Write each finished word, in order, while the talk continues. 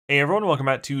Hey everyone, welcome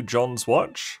back to John's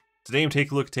Watch. Today I'm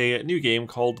taking a look at a new game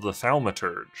called the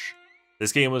Thaumaturge.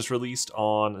 This game was released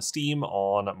on Steam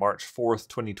on March 4th,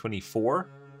 2024.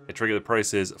 Its regular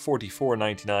price is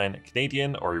 $44.99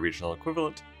 Canadian, or regional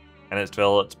equivalent, and it's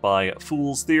developed by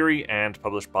Fool's Theory and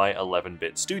published by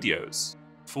 11-Bit Studios.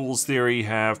 Fool's Theory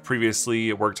have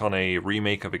previously worked on a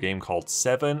remake of a game called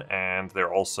 7, and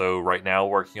they're also right now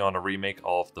working on a remake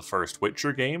of the first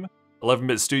Witcher game.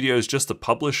 11-Bit Studios is just the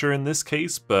publisher in this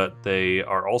case, but they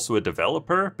are also a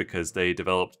developer because they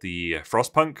developed the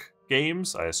Frostpunk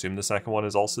games. I assume the second one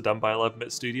is also done by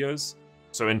 11-Bit Studios.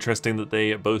 So interesting that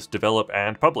they both develop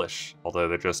and publish, although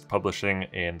they're just publishing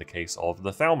in the case of the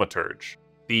Thaumaturge.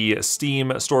 The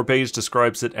Steam store page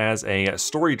describes it as a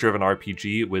story-driven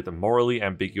RPG with morally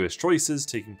ambiguous choices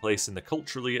taking place in the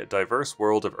culturally diverse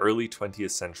world of early 20th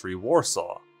century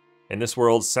Warsaw. In this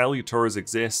world, salutors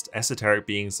exist, esoteric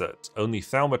beings that only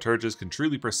thaumaturges can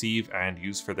truly perceive and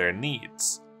use for their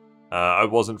needs. I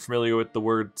wasn't familiar with the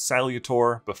word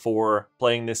salutor before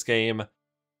playing this game.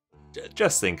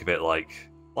 Just think of it like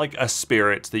a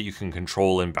spirit that you can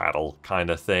control in battle kind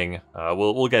of thing.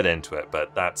 We'll get into it,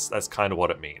 but that's kind of what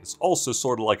it means. Also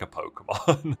sort of like a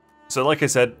Pokemon. So like I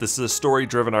said, this is a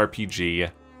story-driven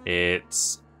RPG.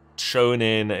 It's shown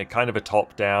in a kind of a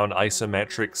top-down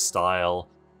isometric style.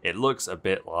 It looks a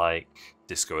bit like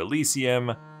Disco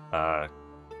Elysium,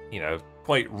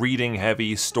 quite reading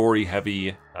heavy, story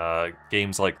heavy,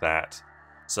 games like that.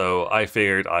 So I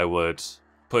figured I would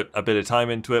put a bit of time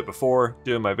into it before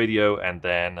doing my video, and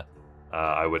then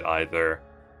I would either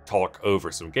talk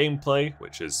over some gameplay,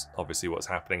 which is obviously what's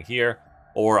happening here,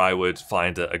 or I would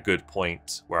find a good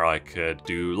point where I could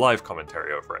do live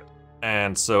commentary over it.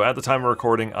 And so at the time of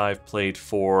recording, I've played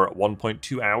for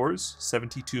 1.2 hours,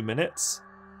 72 minutes.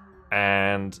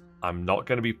 And I'm not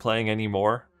going to be playing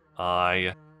anymore.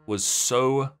 I was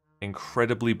so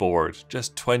incredibly bored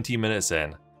just 20 minutes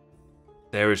in.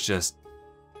 There was just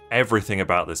everything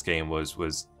about this game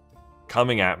was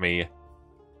coming at me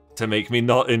to make me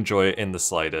not enjoy it in the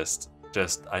slightest.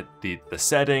 Just the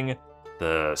setting,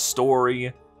 the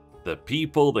story, the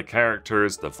people, the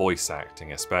characters, the voice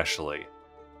acting especially.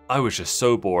 I was just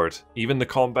so bored. Even the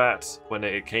combat, when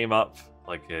it came up,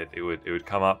 like it would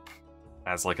come up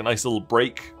as like a nice little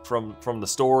break from the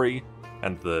story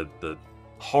and the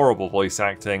horrible voice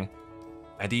acting,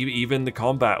 and even the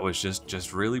combat was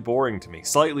just really boring to me.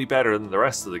 Slightly better than the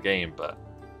rest of the game, but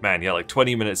man, yeah, like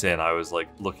 20 minutes in, I was like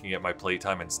looking at my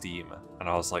playtime in Steam, and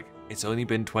I was like, it's only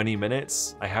been 20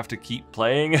 minutes? I have to keep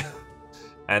playing?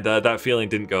 And that feeling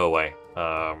didn't go away.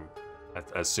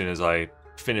 As soon as I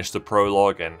finished the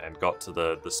prologue and got to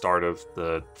the start of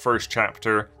the first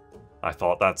chapter, I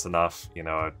thought that's enough. You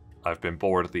know, I've been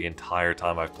bored the entire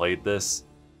time I've played this.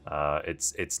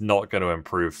 It's not going to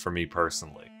improve for me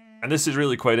personally. And this is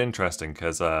really quite interesting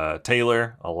because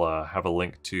Taylor, I'll have a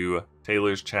link to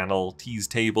Taylor's channel, Tease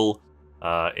Table,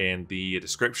 in the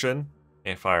description,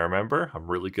 if I remember. I'm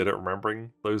really good at remembering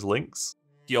those links.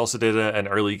 He also did an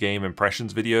early game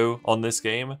impressions video on this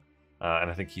game,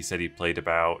 and I think he said he played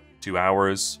about 2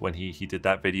 hours when he did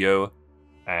that video,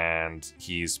 and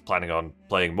he's planning on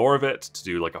playing more of it to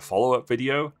do like a follow-up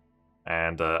video.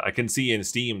 And I can see in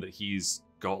Steam that he's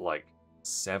got like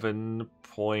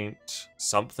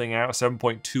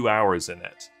 7.2 hours in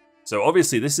it. So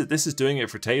obviously this is doing it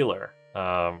for Taylor.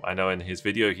 I know in his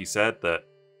video he said that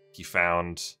he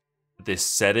found this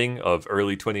setting of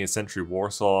early 20th century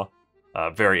Warsaw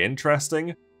very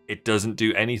interesting. It doesn't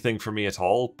do anything for me at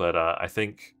all, but I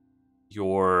think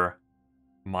your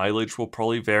mileage will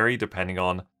probably vary depending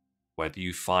on whether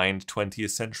you find 20th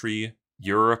century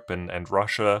Europe and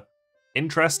Russia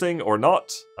interesting or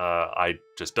not. I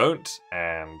just don't,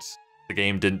 and the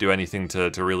game didn't do anything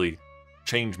to really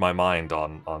change my mind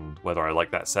on whether I like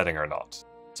that setting or not.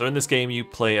 So in this game you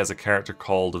play as a character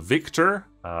called Wiktor.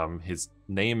 His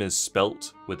name is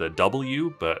spelt with a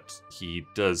W, but he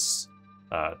does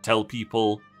tell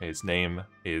people his name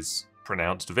is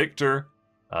pronounced Victor.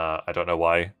 I don't know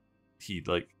why. He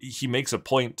makes a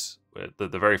point with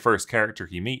the very first character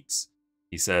he meets.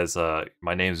 He says,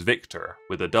 my name's Victor,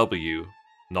 with a W,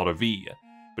 not a V,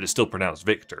 but it's still pronounced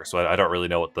Victor, so I don't really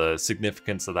know what the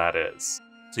significance of that is.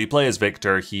 So you play as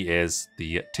Victor. He is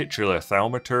the titular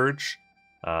thaumaturge,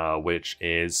 which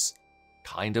is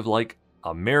kind of like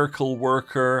a miracle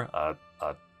worker,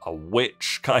 a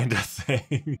witch kind of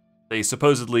thing. They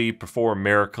supposedly perform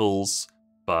miracles,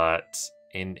 but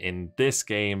in this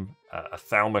game, a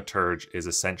thaumaturge is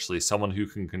essentially someone who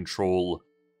can control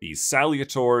these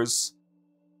salutors,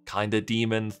 kind of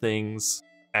demon things,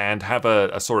 and have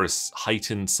a sort of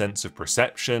heightened sense of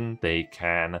perception. They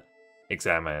can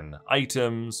examine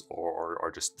items or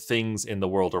or just things in the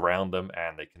world around them,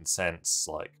 and they can sense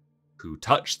like who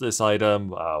touched this item,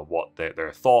 what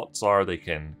their thoughts are. They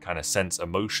can kind of sense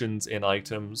emotions in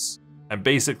items. And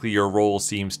basically your role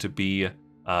seems to be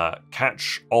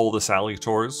catch all the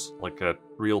salutors, like a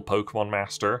real Pokemon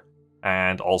master,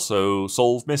 and also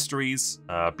solve mysteries,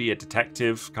 be a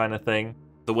detective kind of thing.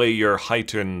 The way your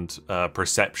heightened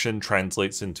perception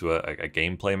translates into a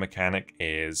gameplay mechanic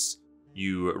is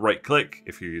you right-click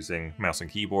if you're using mouse and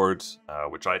keyboard,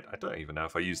 which I don't even know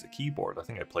if I use the keyboard. I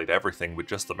think I played everything with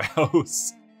just the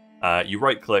mouse. You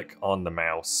right-click on the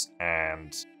mouse,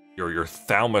 and your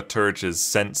thaumaturge's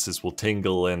senses will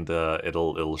tingle, and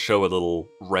it'll show a little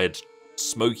red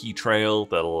smoky trail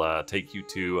that'll take you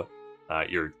to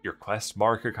your quest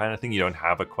marker kind of thing. You don't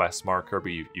have a quest marker,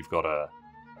 but you've got a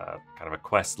kind of a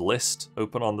quest list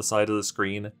open on the side of the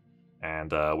screen.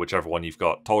 And whichever one you've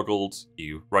got toggled,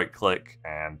 you right-click,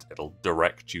 and it'll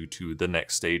direct you to the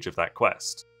next stage of that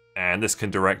quest. And this can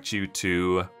direct you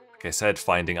to, like I said,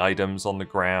 finding items on the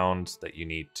ground that you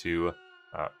need to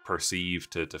perceive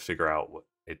to figure out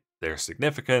their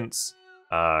significance,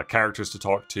 characters to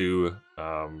talk to,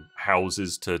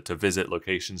 houses to visit,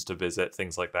 locations to visit,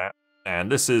 things like that.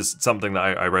 And this is something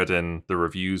that I read in the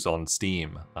reviews on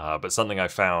Steam, but something I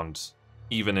found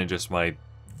even in just my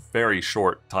very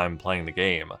short time playing the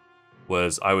game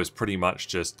was I was pretty much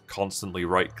just constantly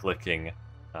right-clicking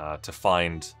to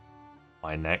find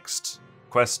my next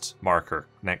quest marker,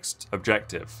 next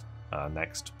objective,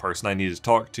 next person I needed to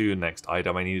talk to, next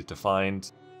item I needed to find.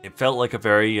 It felt like a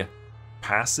very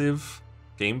passive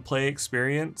gameplay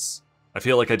experience. I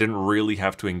feel like I didn't really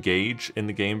have to engage in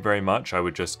the game very much. I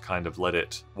would just kind of let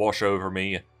it wash over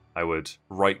me. I would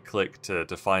right-click to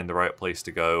find the right place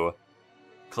to go,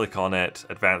 click on it,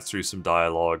 advance through some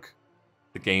dialogue.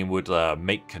 The game would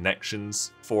make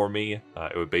connections for me.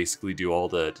 It would basically do all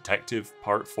the detective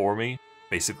part for me.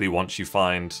 Basically, once you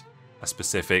find a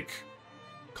specific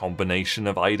combination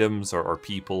of items or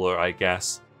people, or I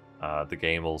guess, the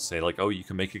game will say like, oh, you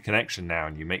can make a connection now,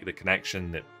 and you make the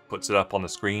connection, it puts it up on the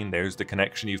screen, there's the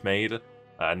connection you've made,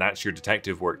 and that's your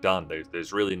detective work done.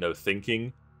 There's really no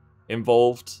thinking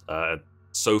involved,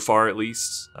 so far at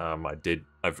least.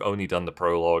 I've only done the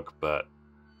prologue, but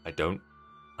I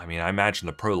imagine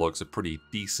the prologue's a pretty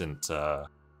decent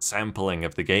sampling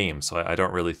of the game, so I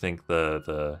don't really think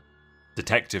the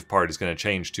detective part is going to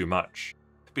change too much.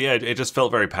 But yeah, it just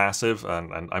felt very passive,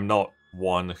 and I'm not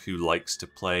one who likes to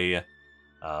play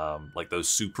like those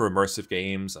super immersive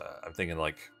games. I'm thinking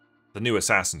like the new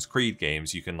Assassin's Creed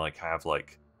games, you can like have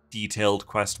like detailed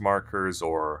quest markers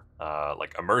or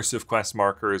like immersive quest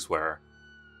markers where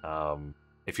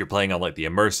if you're playing on like the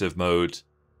immersive mode,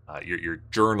 your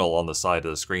journal on the side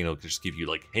of the screen will just give you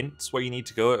like hints where you need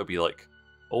to go. It'll be like,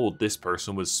 oh, this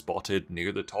person was spotted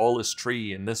near the tallest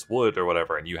tree in this wood or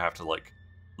whatever, and you have to like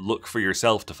look for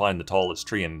yourself to find the tallest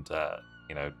tree and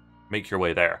make your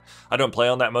way there. I don't play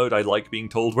on that mode. I like being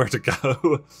told where to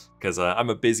go because I'm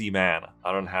a busy man.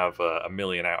 I don't have a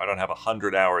million hours. I don't have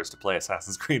 100 hours to play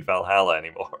Assassin's Creed Valhalla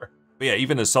anymore. But yeah,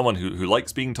 even as someone who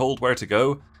likes being told where to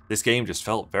go, this game just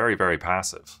felt very, very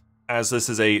passive. As this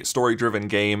is a story-driven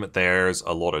game, there's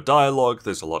a lot of dialogue,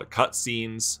 there's a lot of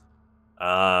cutscenes.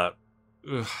 I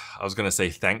was gonna say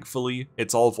thankfully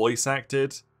it's all voice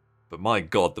acted, but my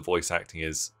god, the voice acting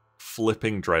is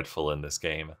flipping dreadful in this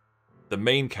game. The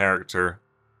main character,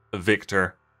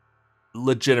 Wiktor,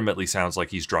 legitimately sounds like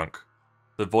he's drunk.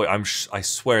 I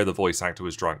swear the voice actor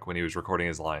was drunk when he was recording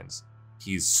his lines.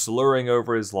 He's slurring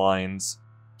over his lines.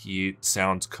 He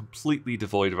sounds completely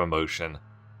devoid of emotion.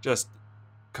 Just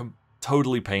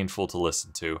totally painful to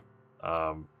listen to.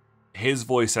 His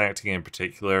voice acting in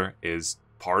particular is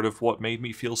part of what made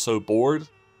me feel so bored,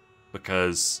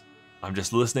 because I'm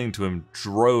just listening to him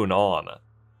drone on,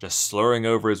 just slurring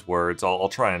over his words. I'll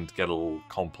try and get a little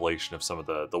compilation of some of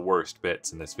the worst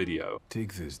bits in this video.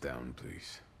 Take this down,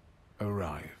 please.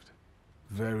 Arrived.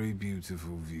 Very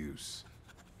beautiful views.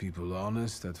 People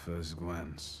honest at first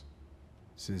glance.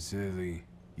 Sincerely,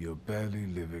 your barely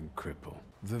living cripple.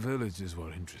 The village is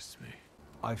what interests me.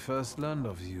 I first learned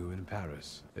of you in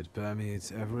Paris. It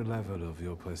permeates every level of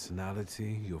your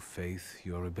personality, your faith,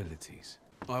 your abilities.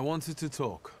 I wanted to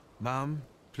talk. Ma'am,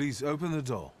 please open the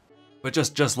door. But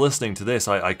just listening to this,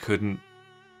 I couldn't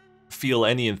feel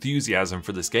any enthusiasm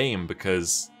for this game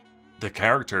because the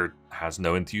character has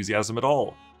no enthusiasm at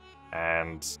all.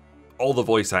 And all the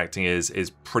voice acting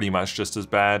is pretty much just as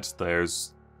bad.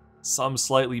 There's some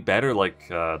slightly better, like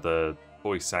the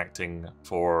voice acting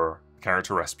for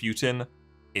character Rasputin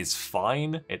is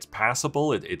fine. It's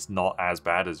passable. It's not as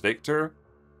bad as Wiktor,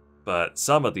 but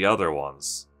some of the other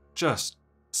ones just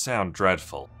sound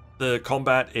dreadful. The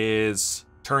combat is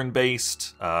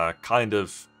turn-based, kind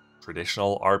of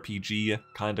traditional RPG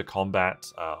kind of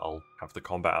combat. I'll have the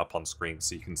combat up on screen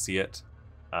so you can see it.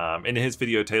 In his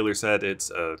video, Taylor said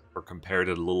it's or compared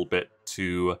it a little bit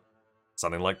to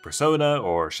something like Persona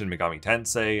or Shin Megami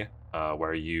Tensei,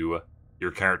 where your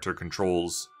character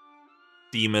controls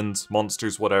demons,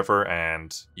 monsters, whatever,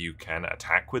 and you can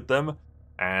attack with them.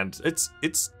 And it's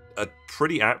a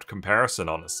pretty apt comparison,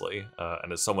 honestly.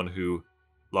 And as someone who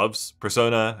loves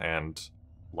Persona and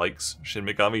likes Shin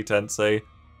Megami Tensei,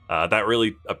 that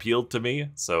really appealed to me,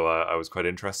 so I was quite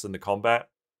interested in the combat.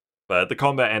 But the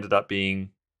combat ended up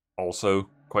being also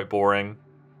quite boring.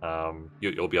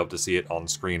 You'll be able to see it on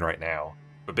screen right now.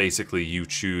 But basically, you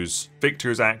choose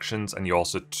Wiktor's actions, and you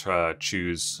also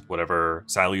choose whatever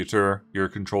salutor you're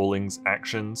controlling's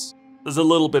actions. There's a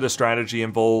little bit of strategy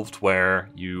involved where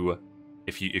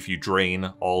if you drain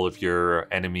all of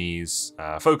your enemies'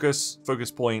 focus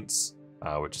points,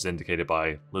 which is indicated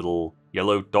by little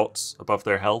yellow dots above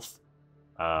their health,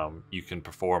 you can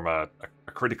perform a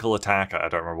critical attack. I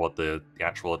don't remember what the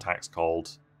actual attack's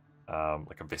called,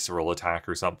 like a visceral attack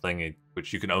or something,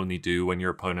 which you can only do when your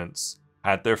opponents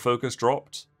had their focus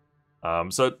dropped.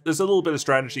 So there's a little bit of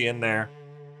strategy in there.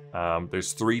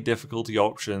 There's 3 difficulty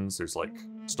options. There's like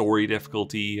story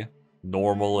difficulty,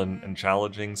 normal, and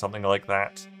challenging, something like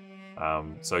that.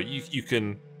 So you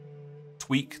can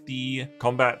tweak the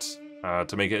combat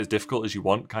to make it as difficult as you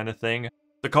want, kind of thing.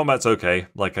 The combat's okay,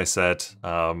 like I said.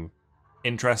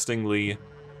 Interestingly,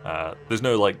 there's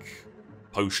no like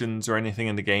potions or anything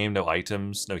in the game, no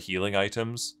items, no healing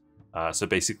items. So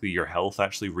basically your health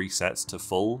actually resets to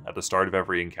full at the start of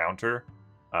every encounter,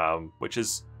 which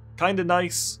is kind of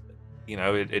nice. You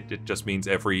know, it just means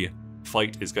every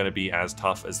fight is going to be as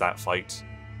tough as that fight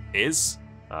is.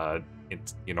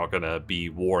 You're not going to be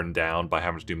worn down by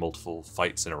having to do multiple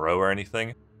fights in a row or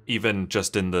anything. Even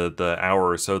just in the hour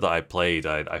or so that I played,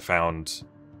 I found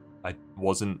I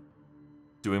wasn't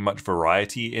doing much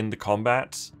variety in the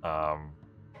combat.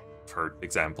 For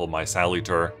example, my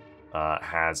salutor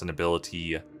has an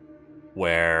ability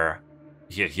where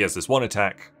he has this one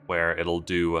attack where it'll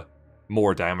do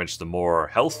more damage the more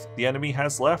health the enemy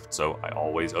has left, so I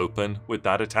always open with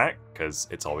that attack because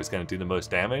it's always going to do the most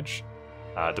damage.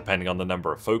 Depending on the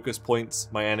number of focus points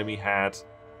my enemy had,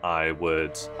 I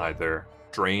would either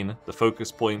drain the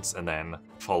focus points and then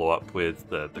follow up with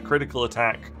the critical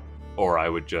attack, or I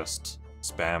would just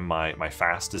spam my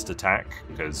fastest attack,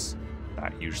 because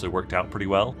that usually worked out pretty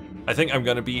well. I think I'm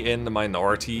going to be in the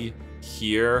minority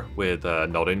here with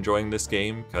not enjoying this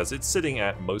game, because it's sitting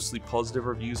at mostly positive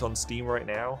reviews on Steam right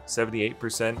now.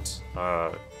 78%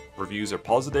 reviews are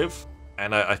positive,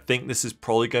 and I think this is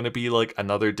probably going to be like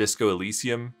another Disco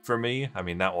Elysium for me. I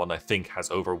mean, that one I think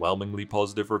has overwhelmingly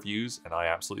positive reviews, and I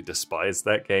absolutely despised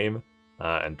that game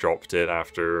and dropped it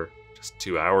after just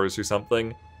 2 hours or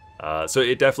something. So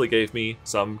it definitely gave me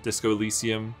some Disco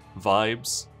Elysium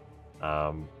vibes,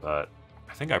 but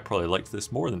I think I probably liked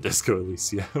this more than Disco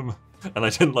Elysium, and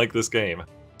I didn't like this game.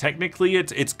 Technically,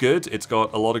 it's good. It's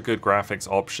got a lot of good graphics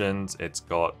options. It's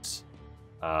got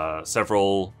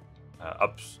several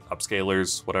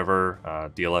upscalers, whatever,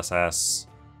 DLSS.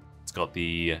 It's got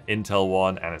the Intel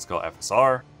one, and it's got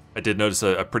FSR. I did notice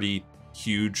a pretty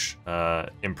huge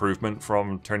improvement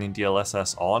from turning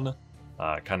DLSS on.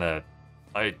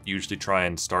 I usually try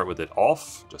and start with it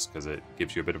off, just because it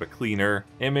gives you a bit of a cleaner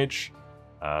image.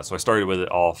 So I started with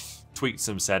it off, tweaked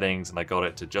some settings, and I got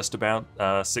it to just about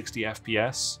 60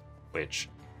 FPS, which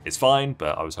is fine,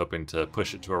 but I was hoping to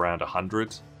push it to around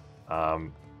 100.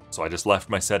 So I just left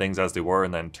my settings as they were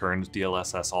and then turned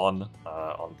DLSS on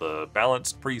the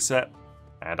balanced preset,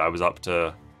 and I was up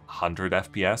to 100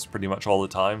 FPS pretty much all the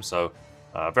time, so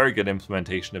very good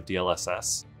implementation of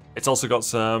DLSS. It's also got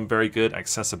some very good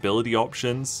accessibility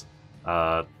options.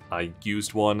 I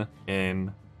used one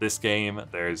in this game.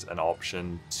 There's an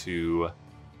option to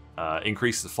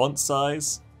increase the font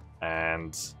size,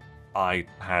 and I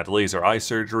had laser eye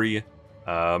surgery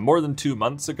more than 2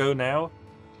 months ago now,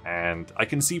 and I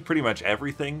can see pretty much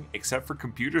everything except for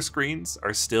computer screens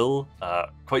are still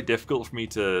quite difficult for me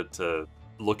to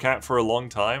look at for a long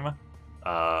time.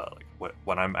 Like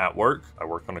when I'm at work, I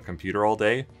work on a computer all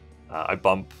day. I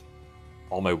bump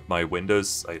all my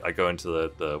windows. I go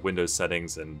into the Windows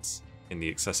settings, and in the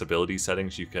accessibility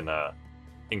settings, you can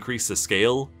increase the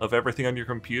scale of everything on your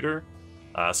computer.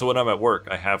 So when I'm at work,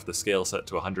 I have the scale set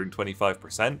to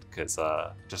 125%, because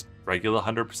just regular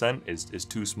 100% is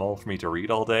too small for me to read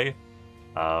all day.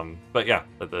 But yeah,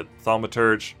 the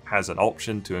Thaumaturge has an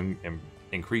option to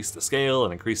increase the scale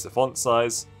and increase the font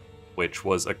size, which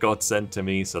was a godsend to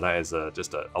me, so that is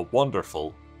just a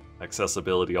wonderful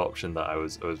accessibility option that I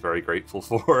was very grateful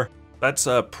for. That's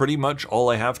pretty much all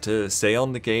I have to say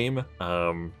on the game.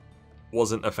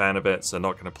 Wasn't a fan of it, so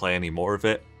not going to play any more of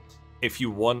it. If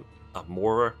you want a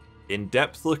more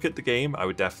in-depth look at the game, I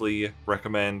would definitely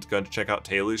recommend going to check out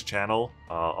Taylor's channel.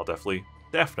 I'll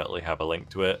definitely have a link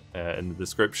to it in the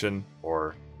description,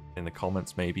 or in the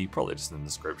comments maybe, probably just in the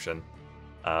description.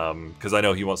 Because I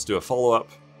know he wants to do a follow-up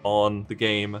on the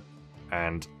game,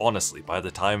 and honestly, by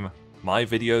the time my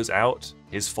video's out,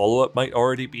 his follow-up might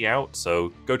already be out,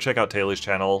 so go check out Taylor's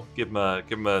channel, give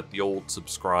him the old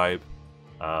subscribe.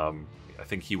 I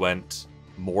think he went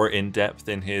more in-depth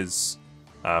in his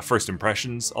first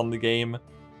impressions on the game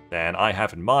than I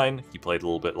have in mine. He played a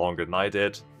little bit longer than I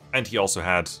did, and he also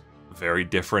had very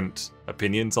different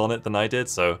opinions on it than I did,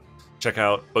 so check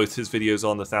out both his videos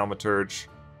on the Thaumaturge,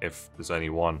 if there's only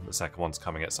one. The second one's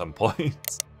coming at some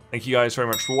point. Thank you guys very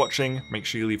much for watching. Make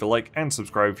sure you leave a like and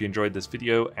subscribe if you enjoyed this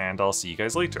video, and I'll see you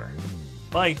guys later.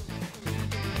 Bye!